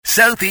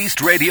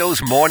Southeast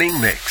Radio's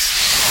morning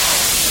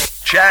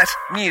mix. Chat,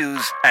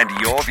 news and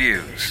your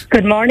views.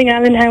 Good morning,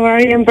 Alan. How are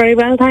you? I'm very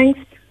well, thanks.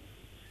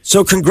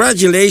 So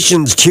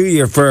congratulations to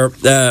you for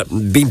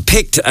being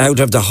picked out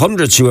of the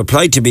hundreds who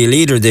applied to be a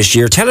leader this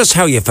year. Tell us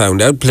how you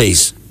found out,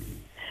 please.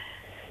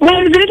 Well,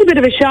 it was a little bit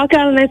of a shock,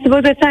 Alan. I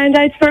suppose I found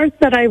out first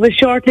that I was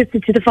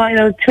shortlisted to the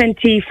final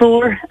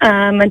 24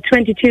 and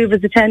 22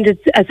 was attended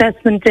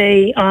assessment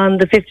day on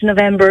the 5th of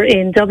November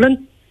in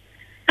Dublin.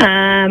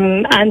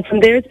 And from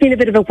there it's been a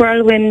bit of a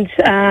whirlwind.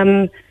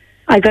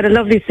 I got a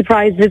lovely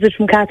surprise visit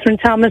from Catherine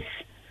Thomas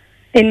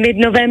in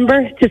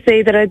mid-November to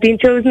say that I'd been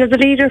chosen as a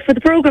leader for the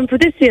programme for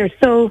this year.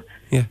 So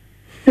yeah.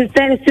 Since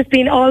then it's just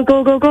been all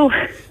go, go, go.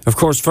 Of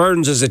course,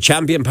 Ferns is a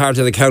champion part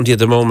of the county at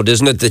the moment,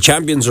 isn't it? The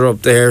champions are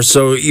up there,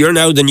 so you're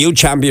now the new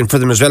champion for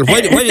them as well.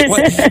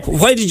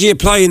 Why did you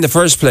apply in the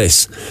first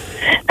place?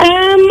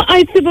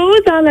 I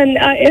suppose, Alan,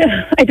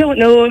 I don't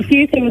know. A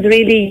few things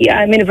really.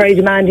 I'm in a very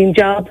demanding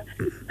job.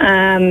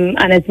 And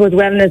I suppose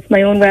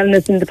my own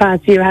wellness in the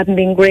past year hadn't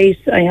been great.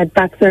 I had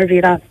back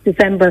surgery last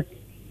December,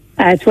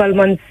 12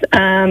 months.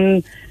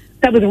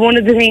 That was one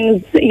of the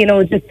things,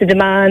 just the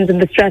demands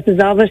and the stresses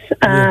of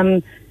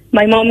it.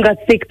 My mum got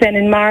sick then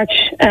in March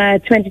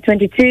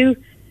 2022,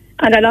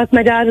 and I lost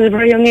my dad at a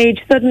very young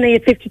age, suddenly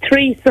at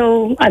 53.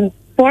 So I'm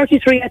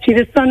 43 actually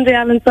this Sunday,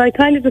 Alan. So I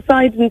kind of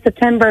decided in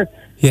September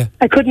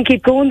I couldn't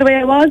keep going the way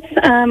I was,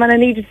 and I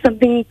needed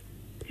to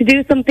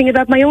do something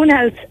about my own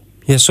health.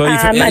 Yeah, so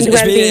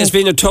it's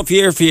been a tough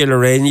year for you,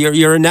 Lorraine.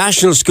 You're a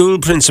national school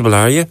principal,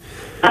 are you?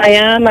 I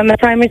am. I'm a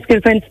primary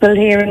school principal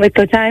here in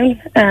Wicklow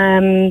Town,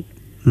 and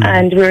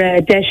we're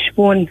a Dash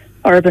 1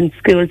 urban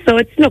school. So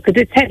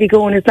it's heavy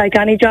going. It's like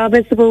any job,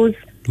 I suppose.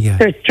 Yeah.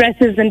 There's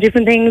stresses and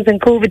different things, and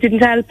COVID didn't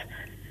help.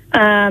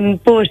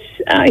 But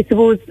I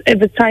suppose it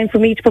was time for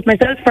me to put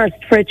myself first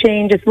for a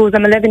change. I suppose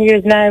I'm 11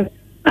 years now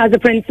as a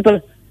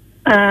principal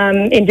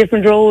in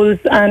different roles,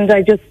 and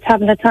I just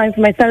haven't had time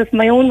for myself and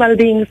my own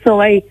well-being.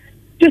 So I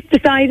just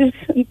decided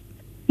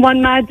one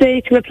mad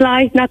day to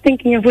apply, not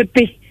thinking it would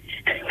be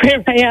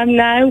where I am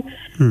now.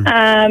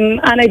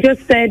 And I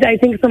just said, I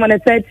think someone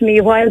had said to me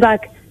a while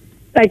back,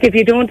 like, if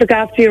you don't look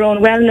after your own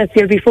wellness,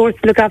 you'll be forced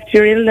to look after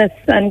your illness.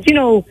 And,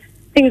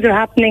 things are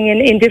happening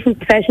in different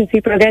professions.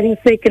 People are getting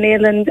sick and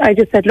ill. And I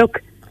just said,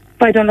 look,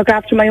 if I don't look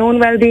after my own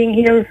well-being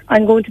here,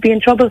 I'm going to be in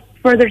trouble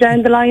further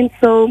down the line.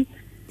 So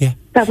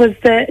that was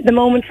the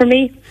moment for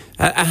me.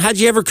 Had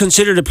you ever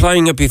considered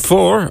applying it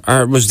before?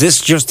 Or was this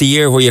just the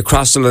year where you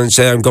crossed the line and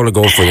said, I'm going to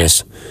go for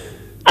this?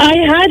 I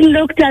had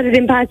looked at it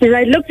in past years.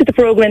 I looked at the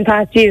programme in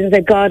past years and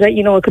said, God, I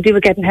could do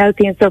with getting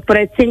healthy and stuff. But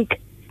I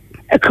think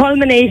a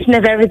culmination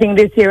of everything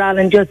this year,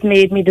 Alan, just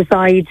made me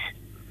decide,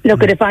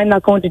 look, if I'm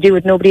not going to do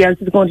it, nobody else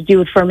is going to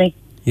do it for me.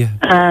 Yeah.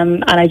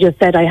 And I just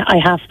said, I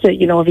have to,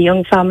 have a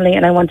young family,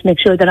 and I want to make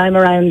sure that I'm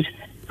around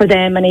for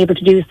them and able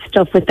to do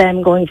stuff with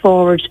them going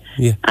forward.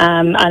 Yeah.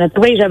 And at the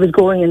rate I was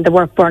going and the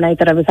work burnout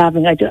that I was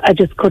having, I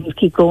just couldn't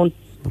keep going.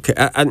 Okay,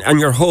 and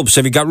your hopes,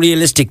 have you got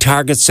realistic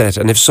targets set?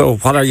 And if so,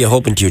 what are you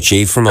hoping to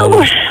achieve from all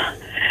of it?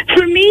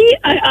 For me,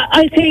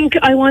 I think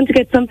I want to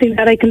get something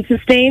that I can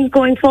sustain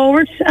going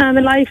forward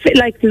in life.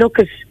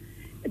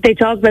 They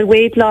talk about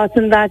weight loss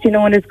and that,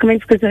 and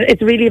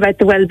it's really about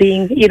the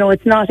well-being.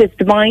 If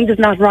the mind is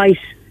not right,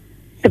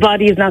 the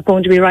body is not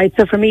going to be right.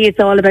 So for me, it's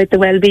all about the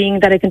well-being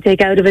that I can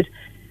take out of it,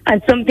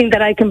 and something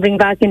that I can bring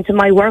back into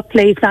my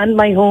workplace and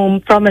my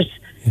home from it.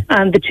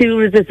 And the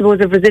tools, I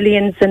suppose, of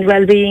resilience and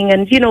well-being,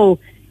 and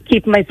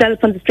keeping myself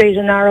on the straight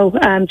and narrow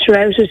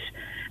throughout it.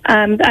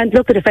 And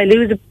look, if I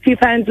lose a few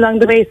pounds along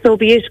the way, so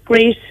be it.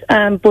 Great,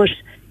 but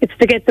it's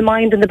to get the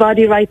mind and the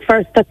body right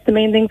first. That's the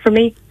main thing for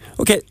me.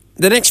 Okay,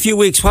 the next few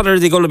weeks, what are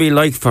they going to be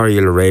like for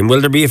you, Lorraine?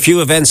 Will there be a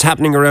few events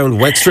happening around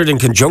Wexford in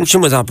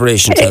conjunction with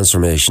Operation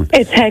Transformation?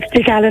 It's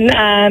hectic, Alan.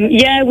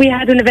 We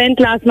had an event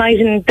last night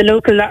in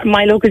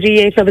my local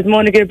GA club is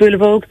Monagear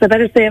Boulavogue. So I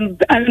better say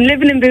I'm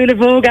living in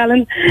Boulavogue,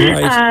 Alan.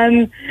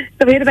 Right.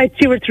 So we had about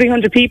 200 or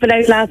 300 people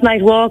out last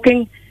night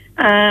walking.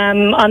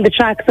 On the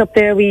tracks up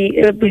there,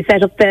 we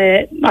set up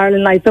the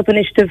Ireland Lights Up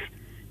initiative.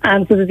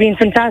 So there's been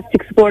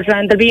fantastic support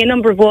around. There'll be a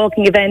number of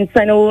walking events.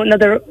 I know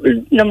another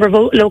number of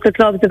local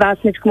clubs have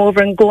asked me to come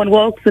over and go on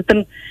walks with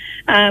them.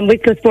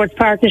 Wicklow Sports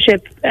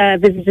Partnership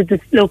visited the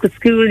local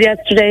school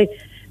yesterday,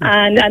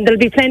 and there'll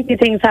be plenty of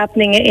things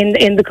happening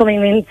in the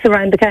coming months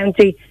around the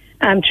county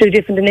through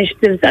different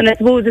initiatives. And I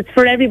suppose it's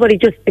for everybody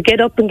just to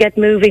get up and get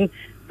moving.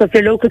 So if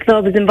your local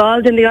club is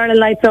involved in the Ireland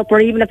Lights Up,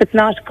 or even if it's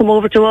not, come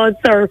over to us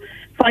or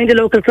find a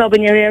local club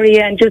in your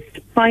area and just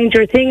find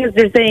your thing, as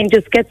they're saying.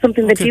 Just get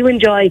something that you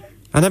enjoy.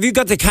 And have you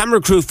got the camera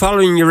crew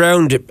following you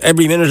around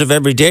every minute of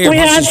every day? We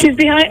have. She's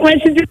behind. Well,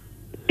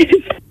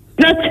 she's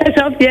not set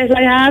up yet.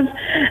 I have.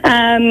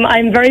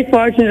 I'm very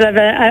fortunate. I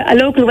have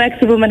a local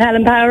Wexford woman,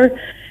 Helen Power,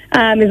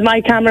 is my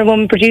camera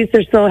woman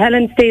producer. So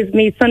Helen stays with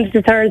me Sunday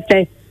to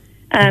Thursday.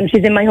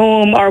 She's in my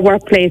home or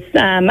workplace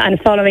and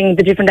following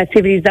the different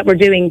activities that we're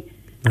doing.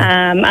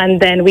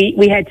 And then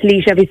we head to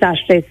Laois every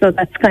Saturday, so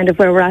that's kind of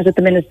where we're at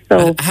the minute.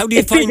 So how do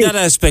you find that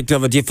aspect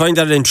of it? Do you find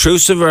that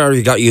intrusive, or are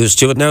you got used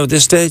to it now at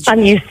this stage?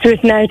 I'm used to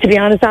it now, to be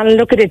honest, Alan.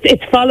 Look at it;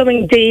 it's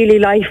following daily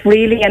life,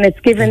 really, and it's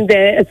given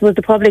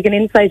the public an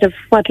insight of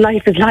what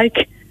life is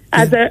like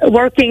as a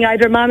working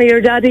either mommy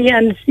or daddy,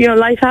 and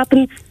life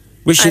happens.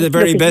 Wish you the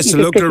very best of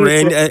luck,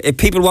 Lorraine. If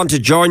people want to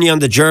join you on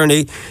the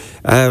journey,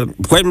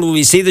 when will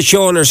we see the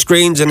show on our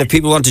screens? And if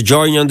people want to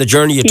join you on the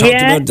journey, you talked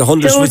about the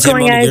 100s with him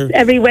going out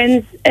every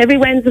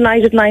Wednesday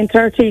night at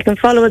 9:30. You can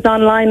follow us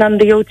online on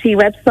the OT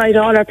website.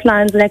 All our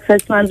plans and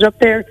exercise plans are up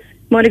there.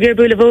 Monageer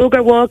Boulevard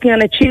are walking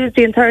on a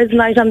Tuesday and Thursday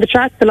night on the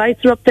track. The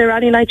lights are up there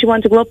any night you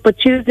want to go up, but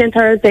Tuesday and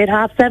Thursday at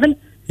 7:30.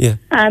 Yeah.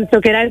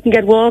 So get out and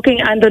get walking,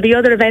 and there'll be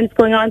other events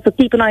going on, so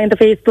keep an eye on the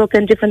Facebook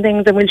and different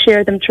things, and we'll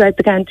share them throughout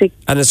the county.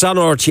 And it's on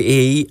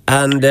RTE.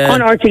 And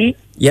on RTE.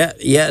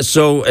 Yeah,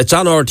 so it's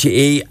on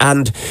RTE,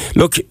 and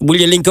look, will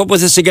you link up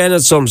with us again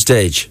at some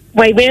stage?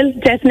 We will,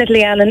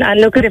 definitely, Alan, and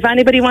look, if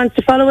anybody wants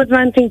to follow us or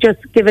anything, just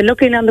give a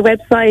look in on the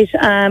website,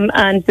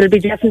 and there'll be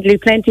definitely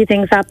plenty of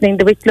things happening.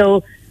 The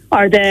Wicklow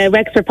or the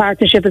Wexford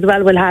partnership as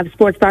well will have,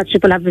 sports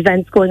partnership will have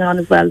events going on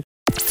as well.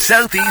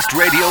 Southeast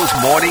Radio's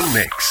morning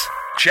mix.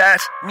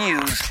 Chat,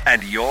 news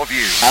and your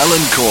views.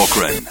 Alan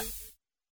Corcoran.